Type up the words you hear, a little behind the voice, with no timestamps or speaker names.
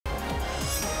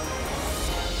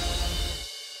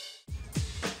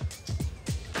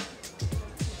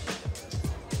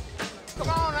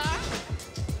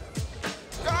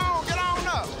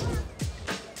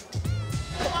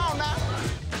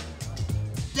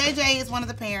JJ is one of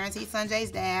the parents. He's Sunjay's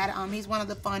dad. He's one of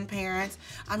the fun parents.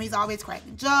 He's always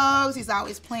cracking jokes. He's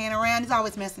always playing around. He's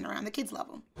always messing around. The kids love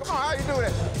him. Come on, how you do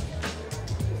that?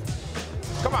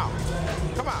 Come on,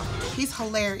 come on. He's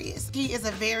hilarious. He is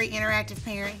a very interactive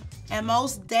parent. And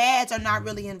most dads are not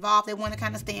really involved. They want to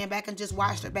kind of stand back and just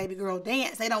watch their baby girl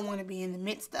dance. They don't want to be in the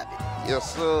midst of it.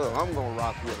 Yes, sir. I'm gonna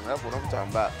rock with him. That's what I'm talking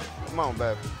about. Come on,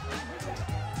 baby.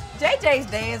 JJ's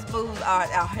dance moves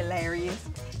are hilarious.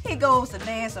 He goes to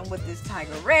dancing with this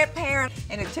Tiger Red parent,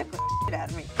 and it took the shit out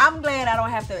of me. I'm glad I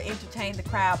don't have to entertain the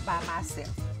crowd by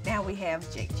myself. Now we have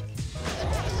JJ.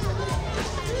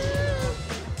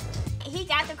 He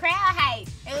got the crowd hype.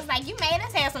 It was like, you made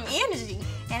us have some energy.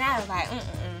 And I was like,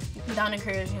 don't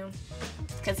encourage him,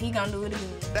 because he gonna do it again.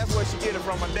 That's where she get it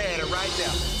from my daddy right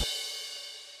there.